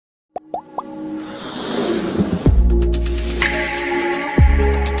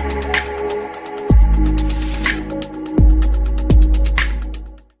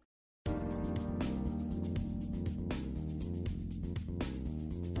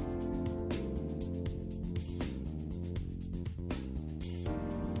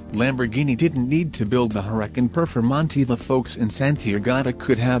Lamborghini didn't need to build the Huracan Performante. The folks in Sant Agata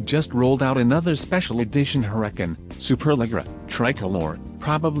could have just rolled out another special edition Huracan, Superleggera, Tricolore,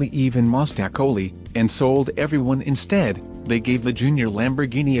 probably even Mostaccholi, and sold everyone instead. They gave the junior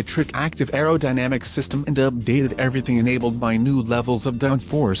Lamborghini a trick active aerodynamics system and updated everything, enabled by new levels of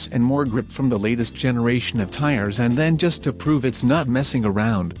downforce and more grip from the latest generation of tires. And then, just to prove it's not messing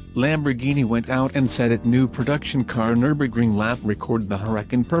around, Lamborghini went out and said at new production car Nürburgring Lap Record the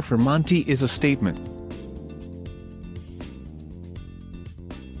Huracan Performante is a statement.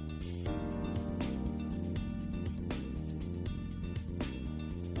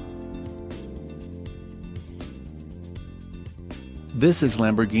 This is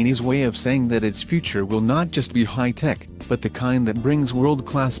Lamborghini's way of saying that its future will not just be high-tech, but the kind that brings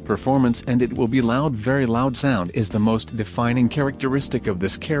world-class performance, and it will be loud. Very loud sound is the most defining characteristic of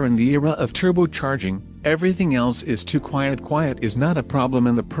this car in the era of turbocharging. Everything else is too quiet. Quiet is not a problem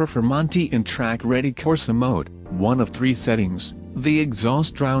in the Performante. In track-ready Corsa mode, one of 3 settings, the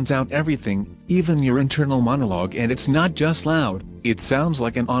exhaust drowns out everything, even your internal monologue, and it's not just loud, it sounds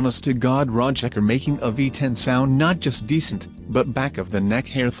like an honest-to-God racecar making a V10 sound. Not just decent, but back of the neck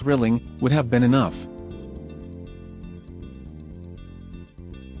hair thrilling, would have been enough.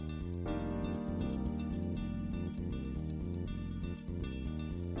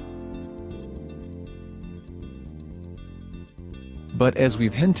 But as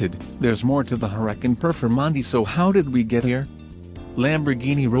we've hinted, there's more to the Huracan Performante. So how did we get here?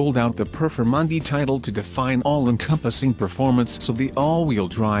 Lamborghini rolled out the Performante title to define all-encompassing performance, so the all-wheel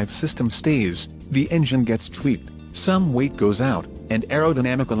drive system stays, the engine gets tweaked, some weight goes out, and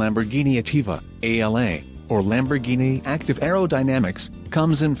Aerodinamica Lamborghini Attiva, ALA, or Lamborghini Active Aerodynamics,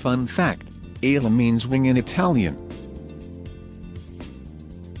 comes in. Fun fact, ALA means wing in Italian.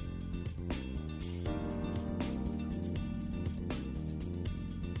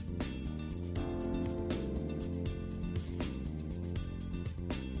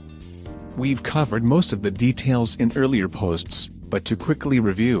 We've covered most of the details in earlier posts, but to quickly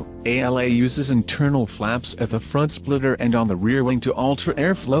review, ALA uses internal flaps at the front splitter and on the rear wing to alter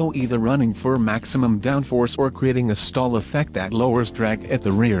airflow, either running for maximum downforce or creating a stall effect that lowers drag at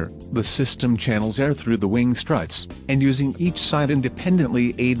the rear. The system channels air through the wing struts, and using each side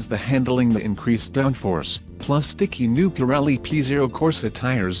independently aids the handling. The increased downforce, plus sticky new Pirelli P0 Corsa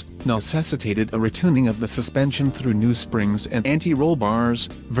tires, necessitated a retuning of the suspension through new springs and anti-roll bars.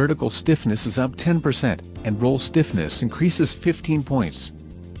 Vertical stiffness is up 10%, and roll stiffness increases 15 points.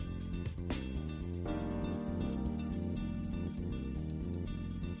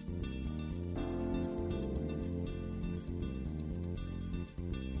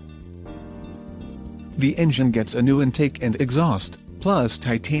 The engine gets a new intake and exhaust, plus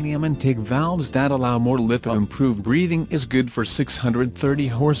titanium intake valves that allow more lift. Improved breathing is good for 630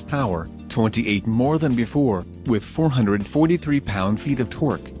 horsepower, 28 more than before, with 443 pound-feet of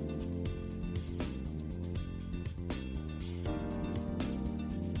torque.